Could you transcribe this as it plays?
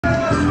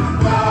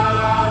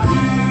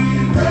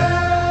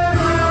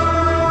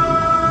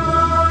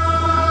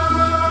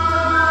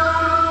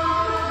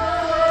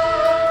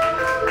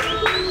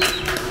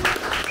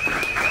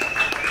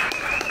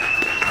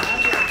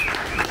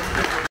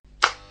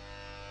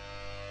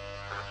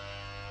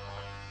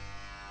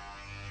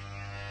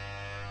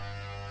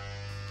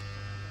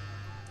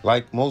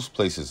Like most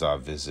places I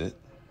visit,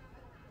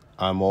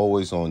 I'm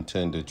always on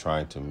Tinder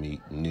trying to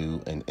meet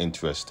new and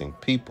interesting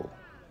people.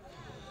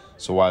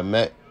 So I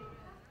met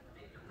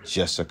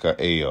Jessica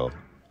Ayo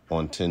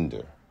on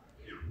Tinder.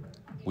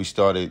 We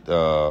started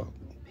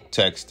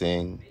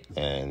texting,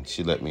 and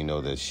she let me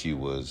know that she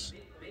was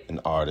an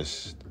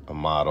artist, a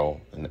model,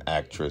 an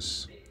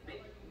actress,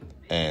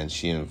 and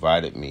she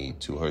invited me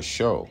to her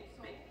show.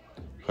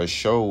 Her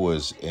show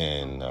was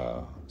in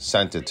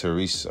Santa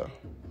Teresa,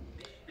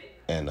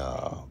 in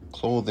a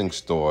clothing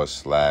store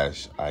 /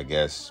 I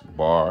guess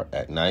bar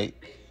at night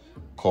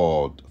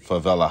called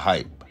Favela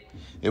Hype.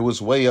 It was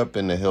way up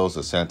in the hills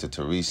of Santa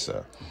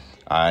Teresa.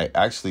 I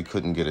actually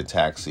couldn't get a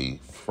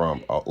taxi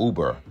from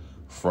Uber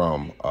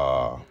from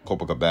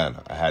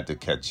Copacabana. I had to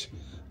catch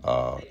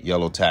a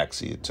yellow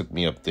taxi. It took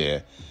me up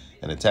there,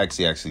 and the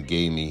taxi actually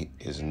gave me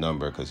his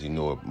number because he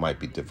knew it might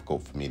be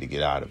difficult for me to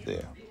get out of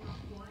there.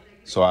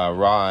 So I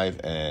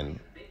arrive and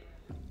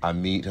I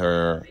meet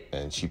her,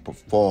 and she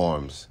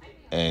performs,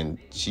 and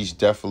she's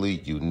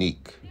definitely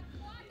unique.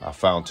 I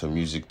found her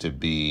music to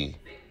be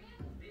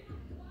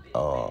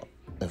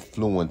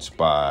influenced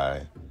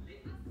by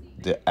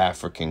the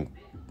African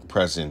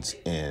presence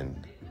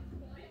in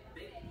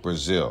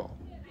Brazil,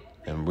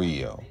 in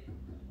Rio,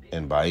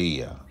 in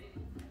Bahia.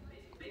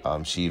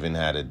 She even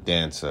had a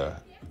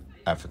dancer,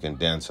 African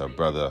dancer,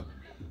 brother,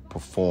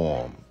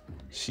 perform.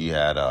 She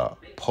had a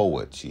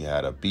poet. She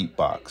had a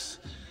beatbox.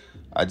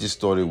 I just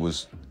thought it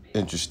was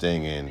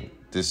interesting, and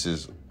this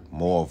is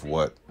more of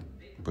what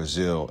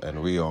Brazil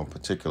and Rio in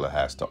particular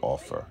has to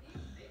offer.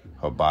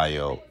 Her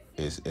bio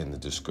is in the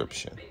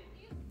description.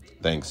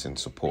 Thanks and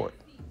support.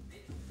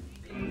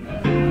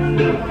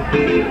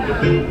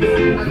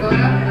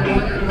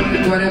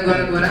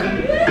 Agora.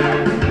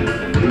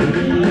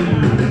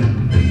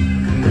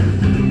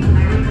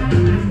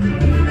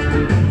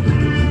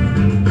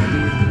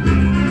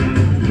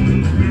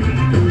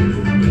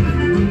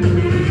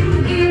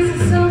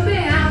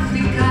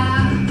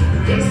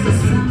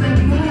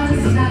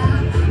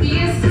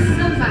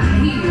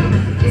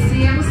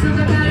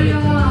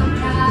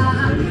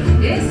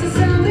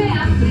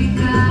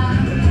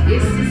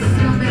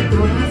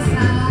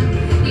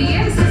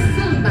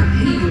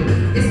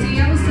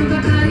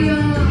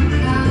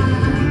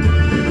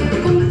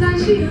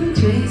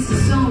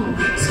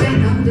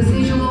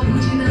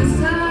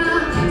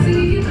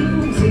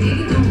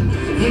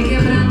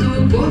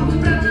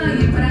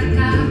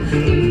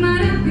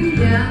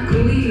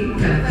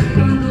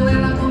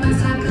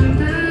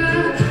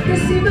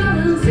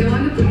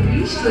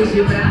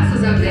 De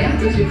braços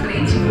abertos de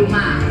frente pro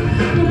mar.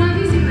 Uma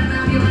visita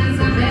na Vila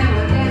Isabel,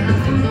 a terra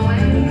do Noé,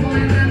 o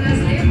poeta das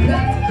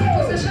letras.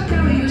 O seu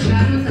chapéu e o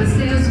charuto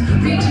aceso,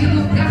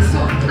 pedindo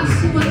garçom a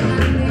sua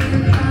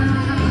caneta.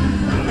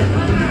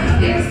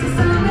 Esse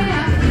samba é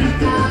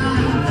África,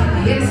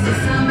 e esse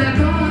samba é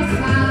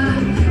bossa,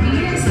 e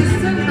esse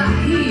samba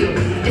Rio,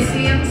 esse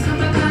é o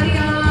samba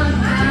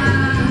carioca.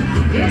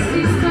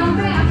 Esse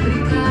samba é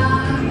África,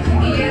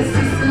 e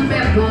esse samba é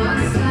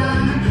bossa.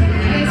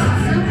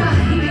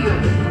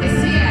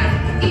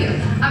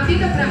 A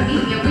vida pra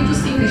mim é muito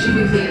simples de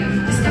viver.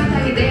 Descarta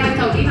a ideia que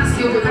alguém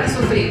nasceu para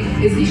sofrer.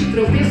 Existe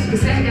tropeço que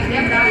serve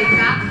até pra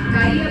alegrar.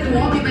 Cair é do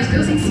homem, mas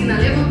Deus ensina a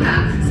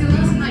levantar. Se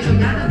lança na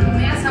jogada,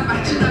 começa a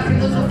partir da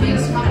filosofia.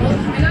 Se o amor,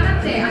 melhor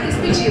até a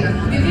despedida.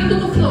 Vivendo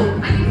no flow,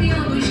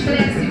 aliviando o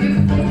estresse.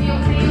 Vivo com o que eu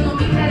tenho, não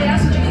me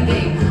interesso de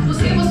ninguém. No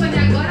se emocionei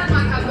agora, não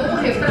acabou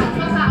o refrão.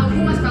 Falta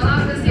algumas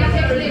palavras e a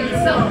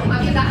reflexão. A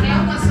vida é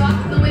uma só,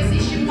 não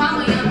existe um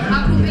amanhã.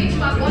 Aproveite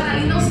o agora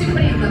e não se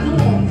prenda no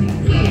ontem.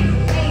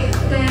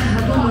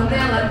 Terra do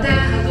Mandela,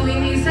 terra do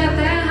início, é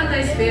terra da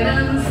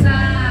esperança.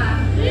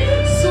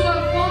 Sua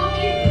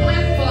fome não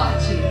é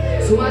forte,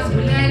 suas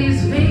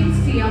mulheres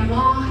vencem a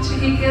morte,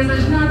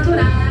 riquezas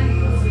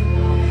naturais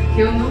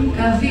que eu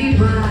nunca vi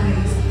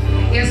mais.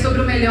 E é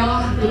sobre o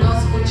melhor do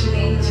nosso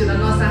continente, da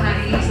nossa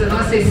raiz, da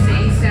nossa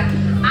essência,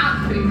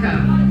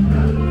 África.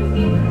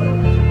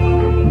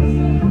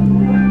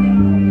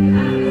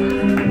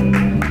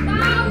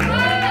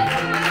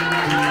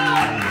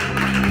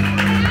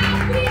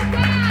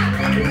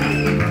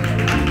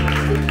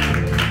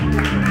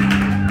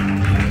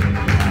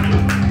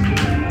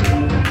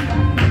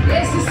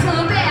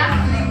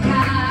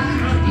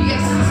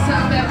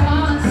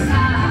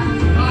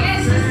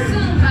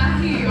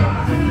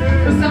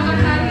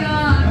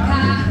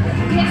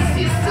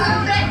 Esse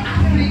samba é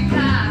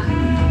África,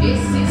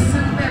 esse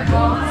samba é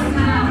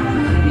bossa.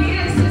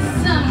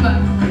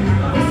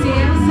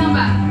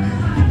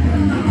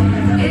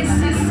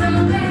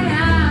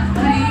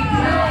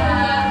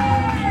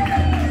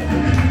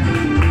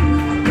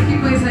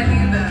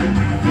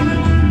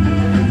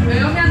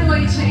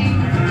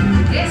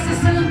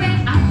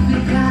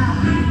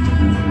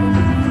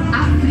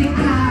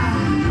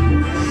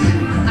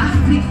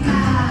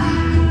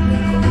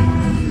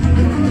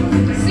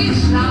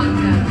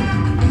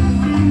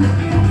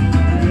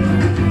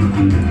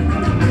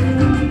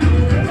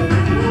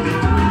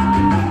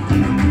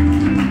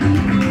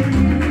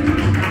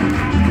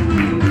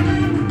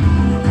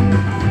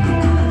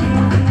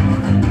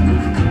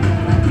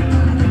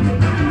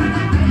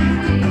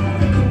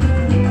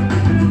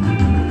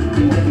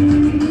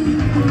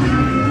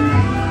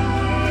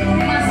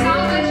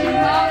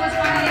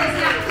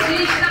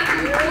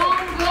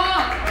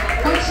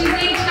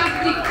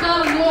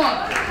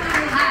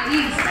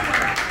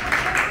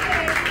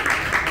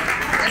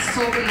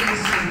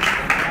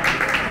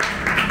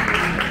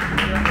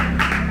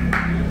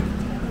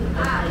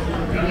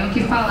 nem o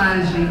que falar,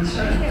 gente.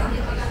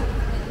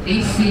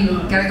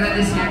 Enfim, quero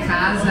agradecer a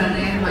casa,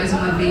 né, mais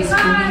uma vez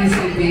por me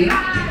receber.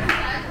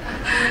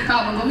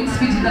 Calma, não vou me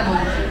despedir da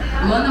Luana.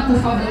 Luana, por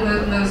favor,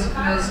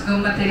 meu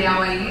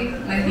material aí,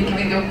 né, tem que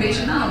vender o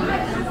peixe, não.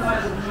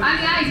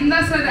 Aliás, me dá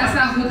essa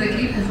arruda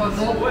aqui, por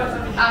favor.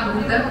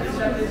 Arruda.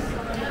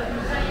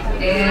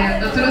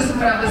 Eu trouxe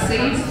pra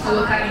vocês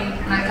colocarem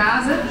na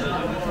casa,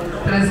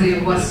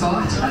 trazer boa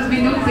sorte. Mas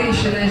vender o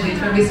peixe, né, gente,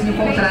 pra ver se me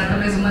contrata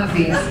mais uma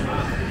vez.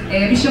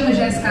 Me chamo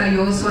Jéssica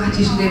Ayô, sou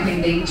artista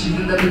independente,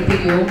 vinda do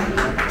interior.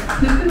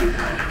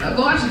 Eu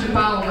gosto de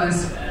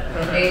palmas.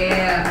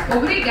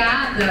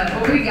 Obrigada,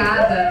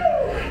 obrigada.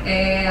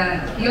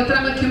 E eu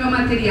trago aqui o meu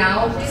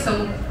material, que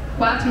são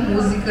 4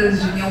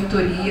 músicas de minha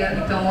autoria.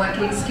 Então,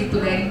 aqueles que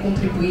puderem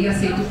contribuir,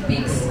 aceito o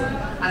Pix,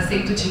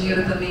 aceito o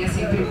dinheiro também, é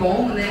sempre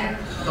bom, né?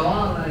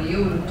 Dólar,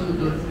 euro,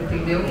 tudo,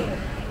 entendeu?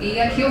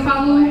 E aqui eu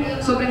falo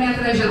sobre a minha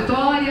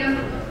trajetória.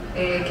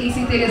 Quem se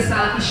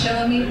interessar, me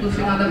chame no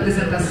final da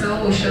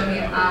apresentação, ou chame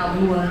a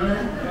Luana,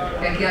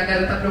 que aqui é a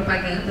garota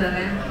propaganda,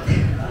 né?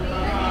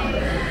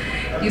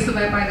 Isso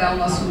vai pagar o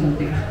nosso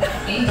Uber.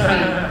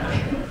 Enfim,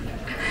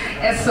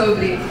 é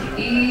sobre...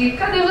 E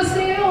cadê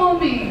você,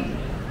 homem?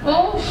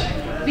 Oxe,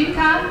 vem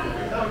cá,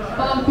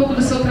 falar um pouco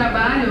do seu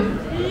trabalho.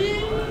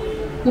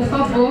 Por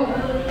favor.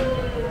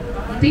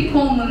 Não tem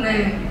como,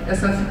 né,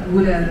 essa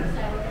figura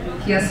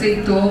que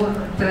aceitou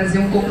trazer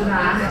um pouco da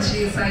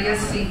arte e sair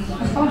assim.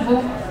 Por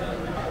favor.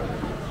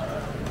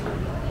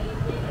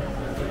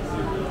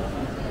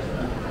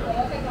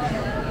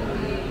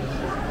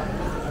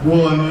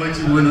 Boa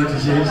noite,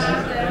 gente.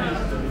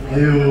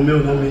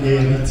 Meu nome é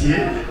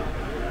Héritier.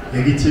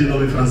 Héritier é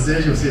nome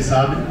francês, vocês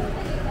sabem.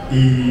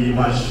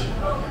 Mas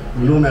o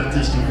nome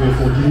artístico é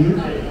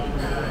Foguinho.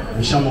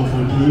 Me chamam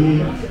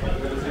Foguinho.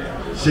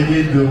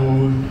 Cheguei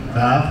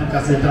da África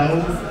Central,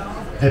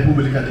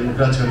 República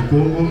Democrática do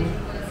Congo.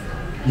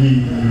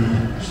 E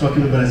estou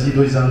aqui no Brasil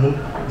 2 anos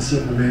e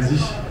 5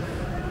 meses.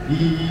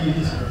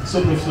 E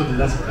sou professor de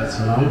dança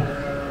tradicional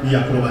e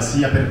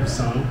acrobacia,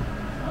 percussão.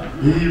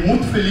 E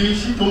muito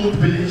feliz, estou muito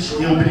feliz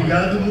e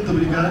obrigado, muito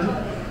obrigado.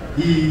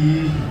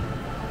 E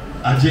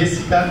a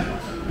Jéssica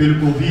pelo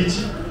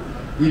convite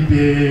e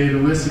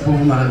pelo esse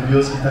povo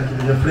maravilhoso que está aqui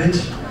na minha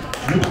frente.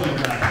 Muito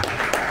obrigado.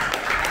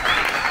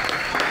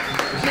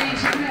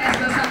 Gente, merece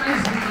dançar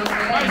mais uma,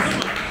 merece?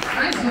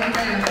 Mais uma,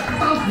 né? Por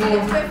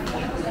favor.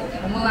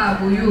 Vamos lá,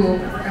 Buiu,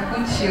 é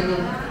contigo.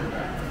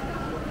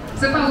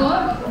 Você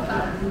falou?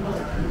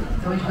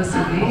 De onde você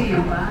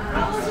veio?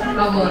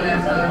 Falou, né?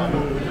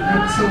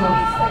 Eu sou...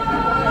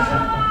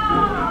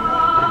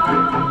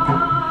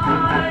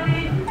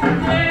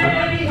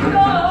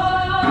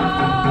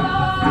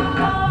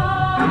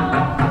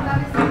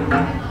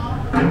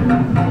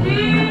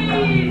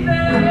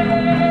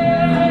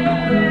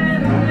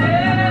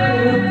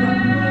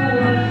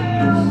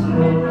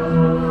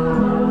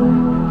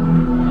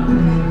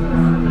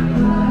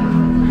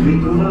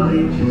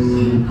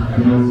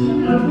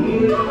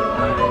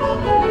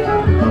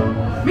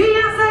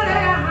 Minha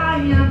sereia,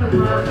 rainha do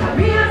mar,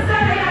 minha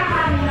sereia,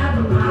 rainha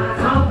do mar,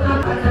 solta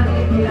paz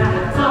admirar,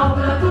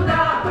 solta tudo a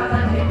paz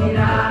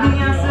admirar.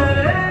 Minha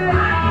sereia,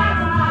 rainha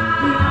do mar,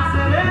 minha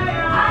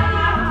sereia,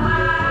 rainha do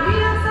mar,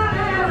 minha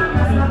sereia da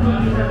moça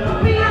bonita,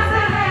 minha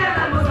sereia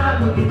da moça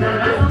bonita,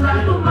 nas ondas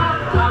do mar,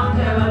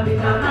 aonde ela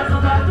habita, nas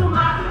ondas do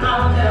mar,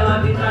 aonde ela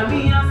habita,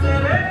 minha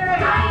sereia,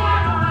 rainha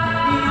do mar,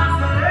 minha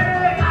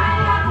sereia,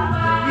 rainha do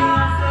mar,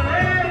 minha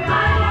sereia,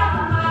 rainha do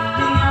mar,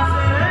 minha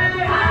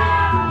sereia, rainha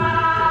do mar.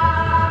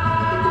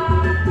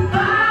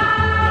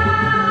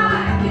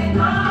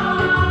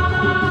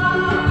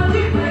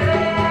 Minha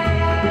sereia,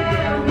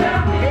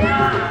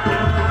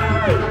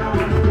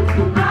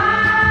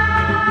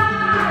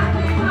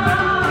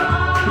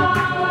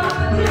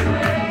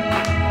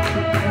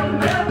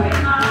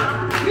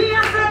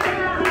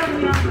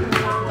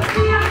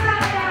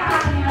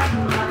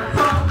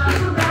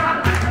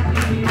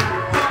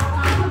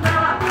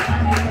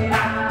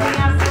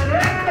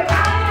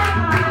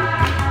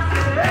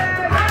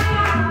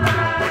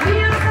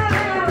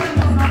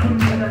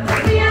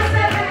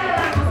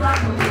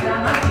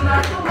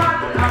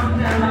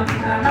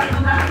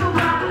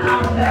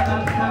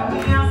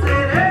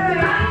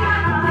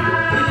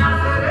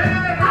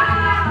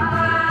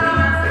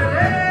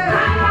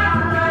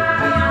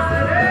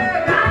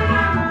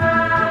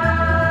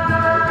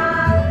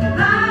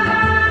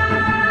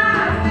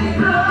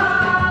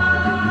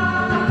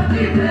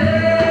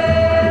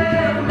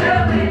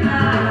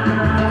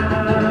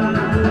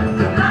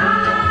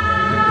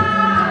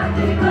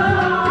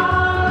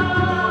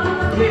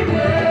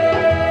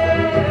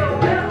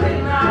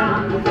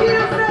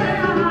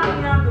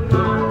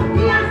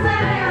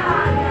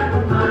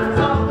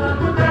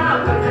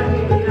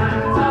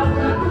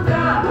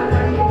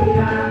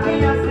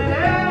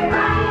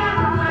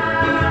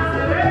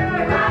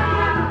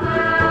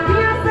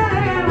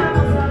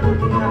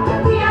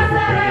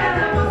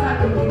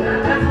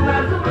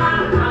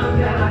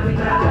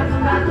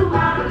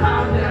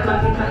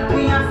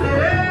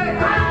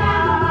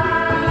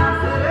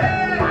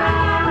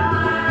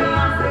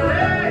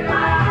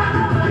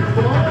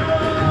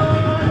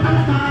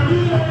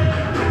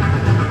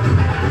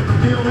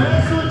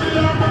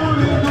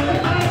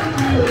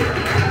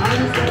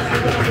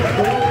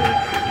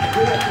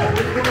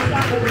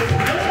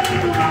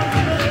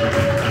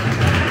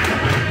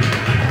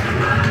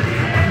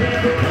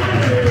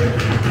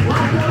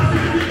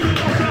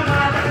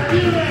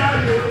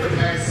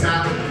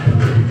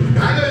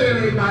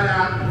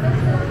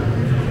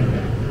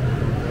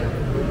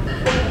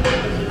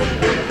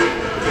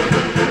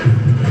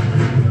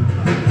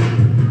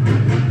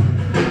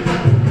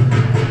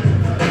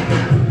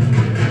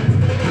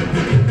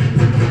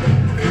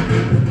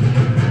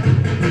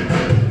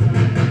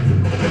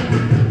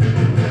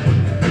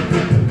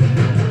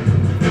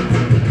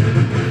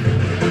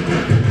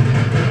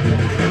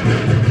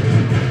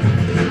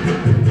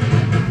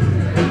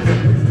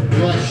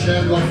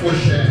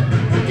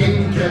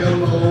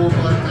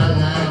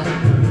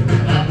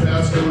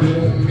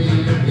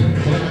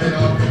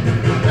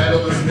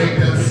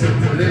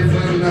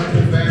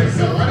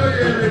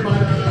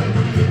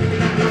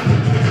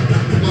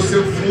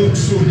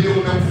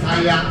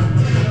 Maya,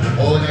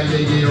 Ora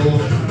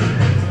Yeyo.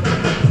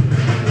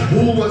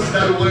 Ruas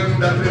da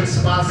Ruanda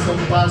transpassam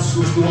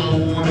passos do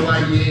Aú no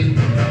Aie.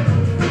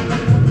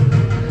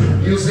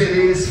 E os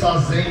erês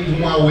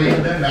fazendo um auê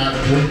danado.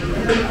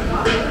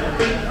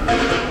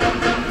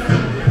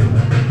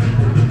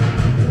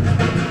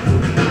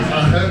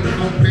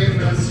 Arrancam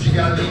penas de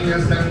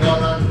galinhas da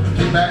Angola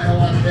que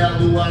berram até a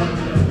lua,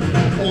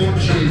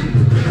 onde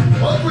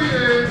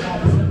Obuie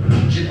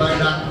de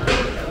banda.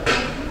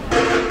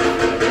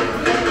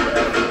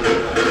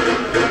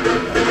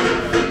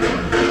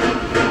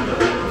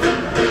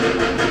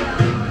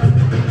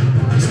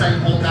 Está em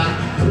ronda,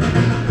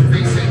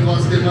 vencendo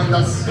as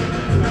demandas,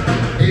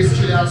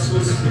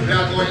 estilhaços,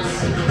 dragões,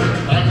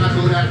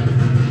 armadura.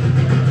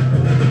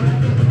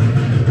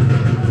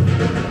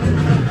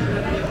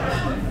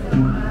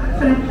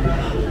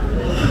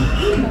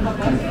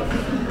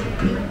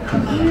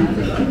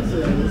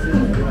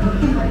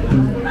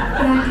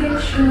 Pra que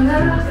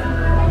chorar,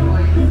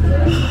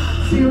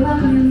 se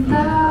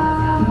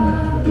lamentar?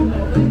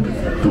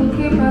 O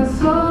que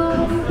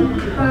passou,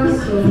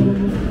 passou,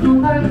 não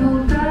vai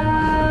voltar.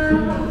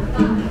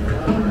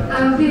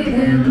 A vida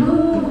é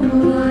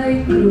nua e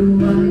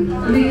crua,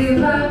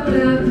 viva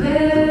pra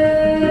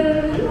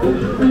ver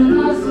o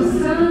nosso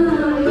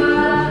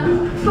samba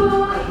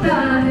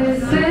fortalecer.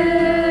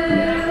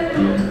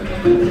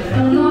 O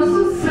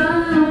nosso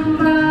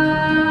samba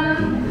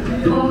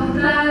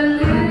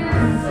fortalecer.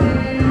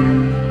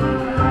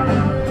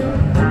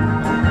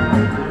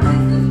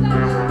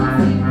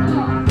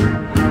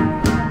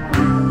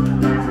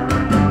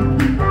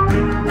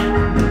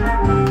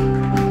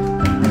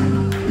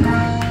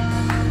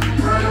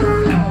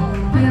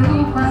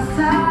 Pelo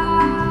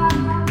passar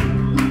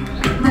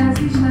das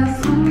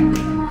estações,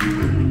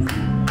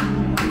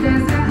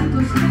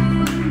 desertos,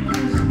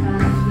 tempos,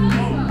 casos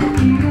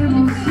e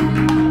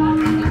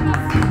emoções,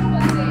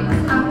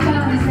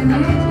 aparecem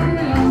meus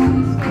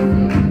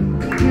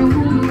e o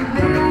mundo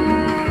vê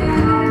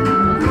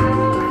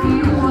que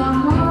o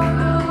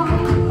amor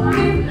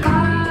me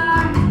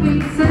faz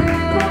vencer,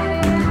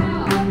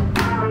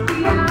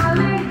 e a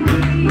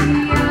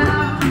alegria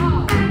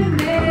é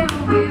meu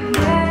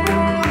viver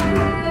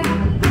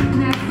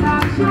nessa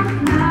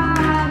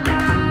jornada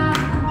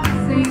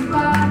sem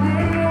padecer.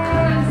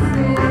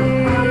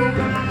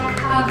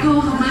 A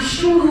dor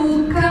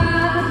machuca,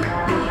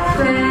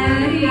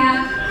 fere a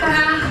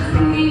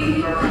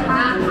carne, a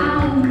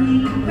alma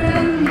e o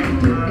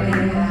peito é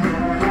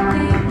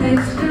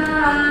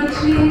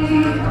tempestade.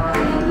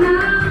 Na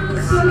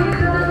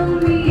solidão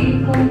me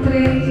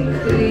encontrei,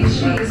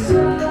 triste e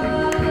só.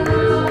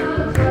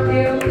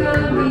 Eu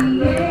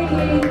caminhei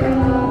em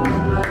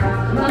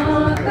uma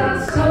nota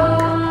só.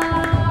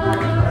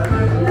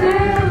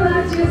 Ela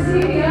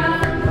dizia,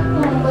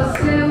 com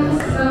você o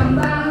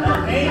samba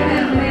é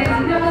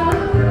melhor.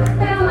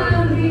 Ela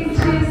me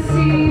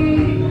disse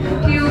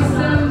que o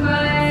samba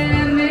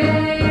é melhor.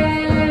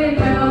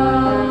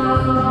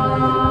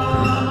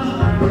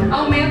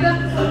 Aumenta.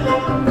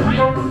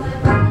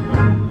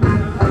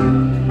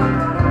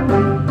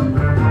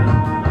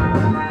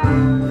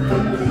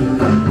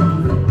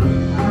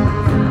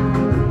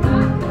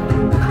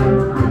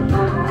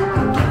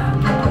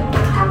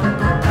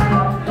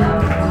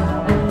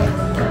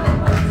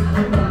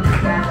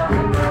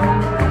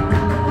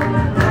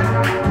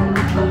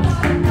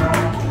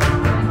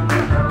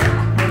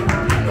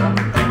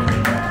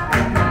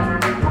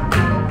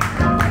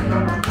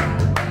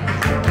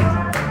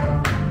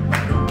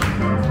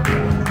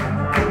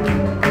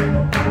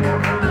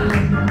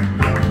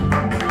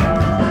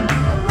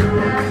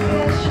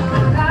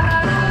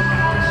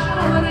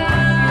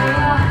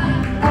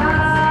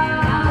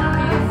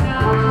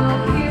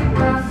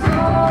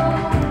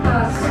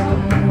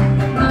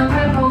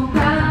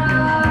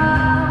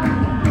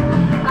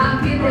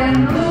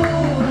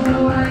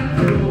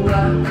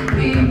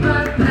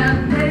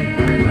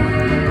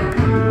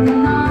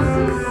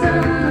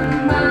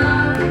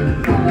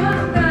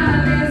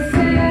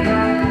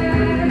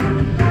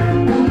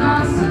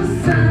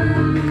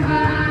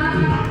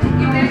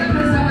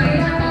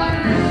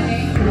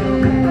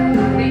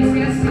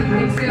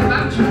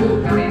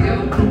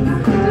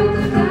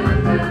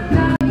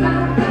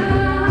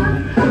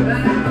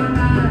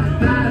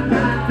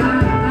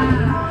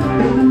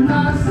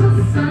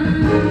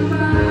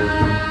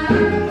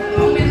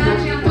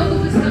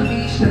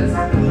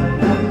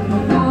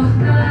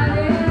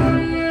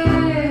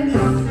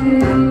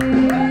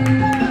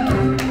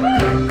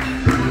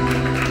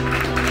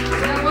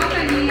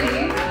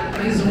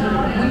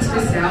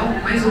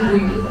 Mais um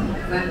muito,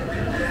 né?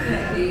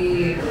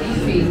 E,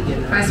 enfim,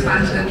 faz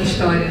parte da minha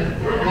história.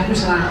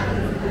 Vamos lá.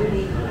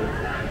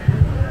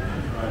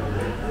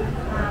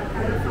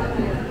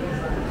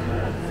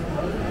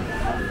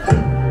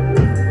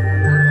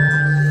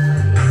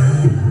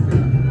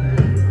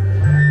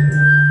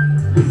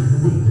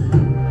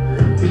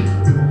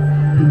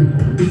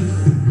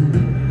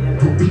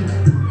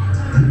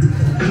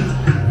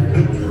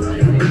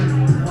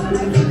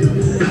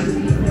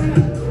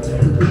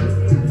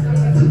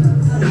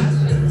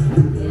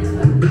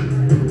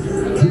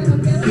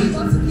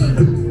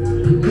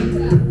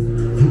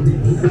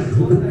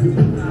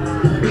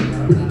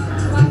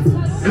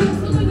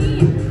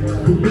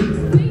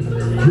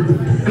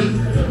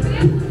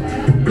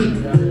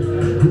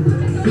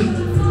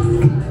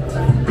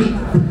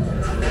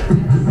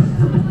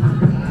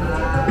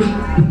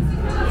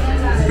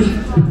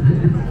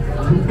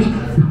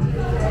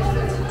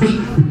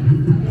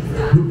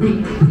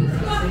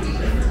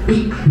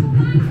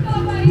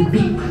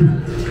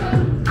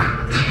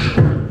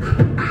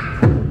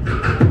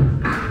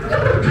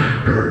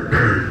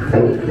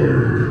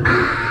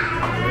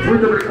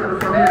 Muito obrigado,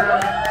 família.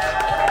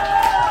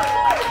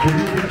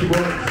 Muito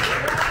bom.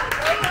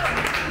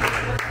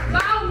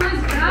 Palmas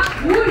pra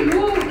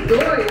Buiú 2,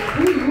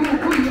 Buiú.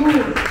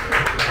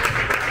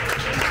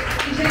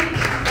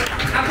 Gente,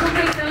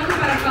 aproveitando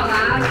para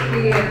falar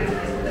que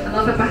a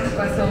nossa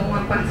participação é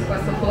uma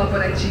participação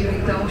colaborativa,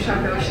 então o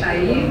chapéu está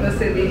aí, meu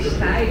CD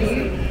está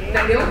aí,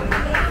 entendeu?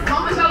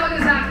 Vamos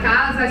valorizar a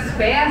casa, as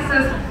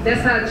peças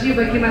dessa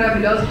diva aqui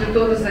maravilhosa, de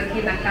todos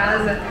aqui da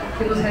casa,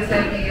 que nos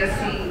recebem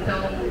assim,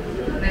 tão,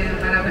 né,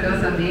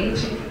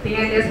 maravilhosamente. Tem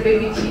ali as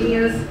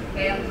bebidinhas,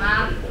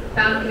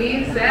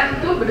 mate-me,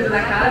 certo? O brilho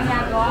da casa.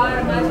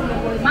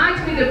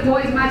 Mate-me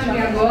depois,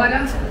 mate-me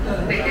agora,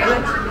 entendeu?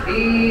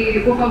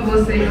 E, por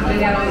favor, sejam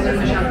generosos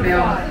no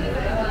chapéu.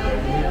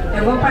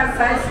 Eu vou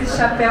passar esse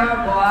chapéu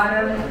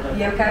agora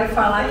e eu quero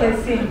falar que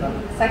assim,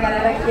 essa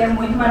galera aqui é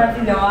muito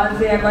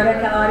maravilhosa e agora é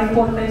aquela hora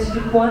importante de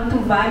quanto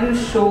vale o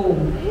show.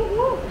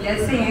 E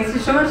assim, esse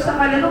show está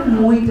valendo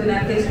muito, né?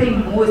 Porque eles têm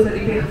música,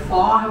 tem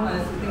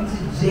performance, tem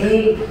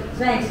DJ.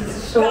 Gente,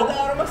 esse show...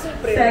 Cada hora uma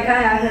surpresa.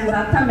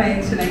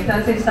 Exatamente, né? Então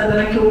a gente está dando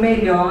aqui o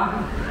melhor.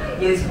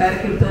 E eu espero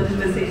que todos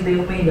vocês deem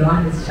o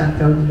melhor nesse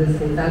chapéu de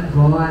vocês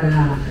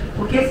agora.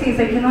 Porque assim,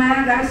 isso aqui não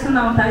é gasto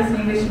não, tá? Isso é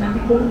investimento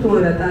em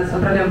cultura, tá? Só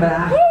pra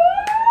lembrar.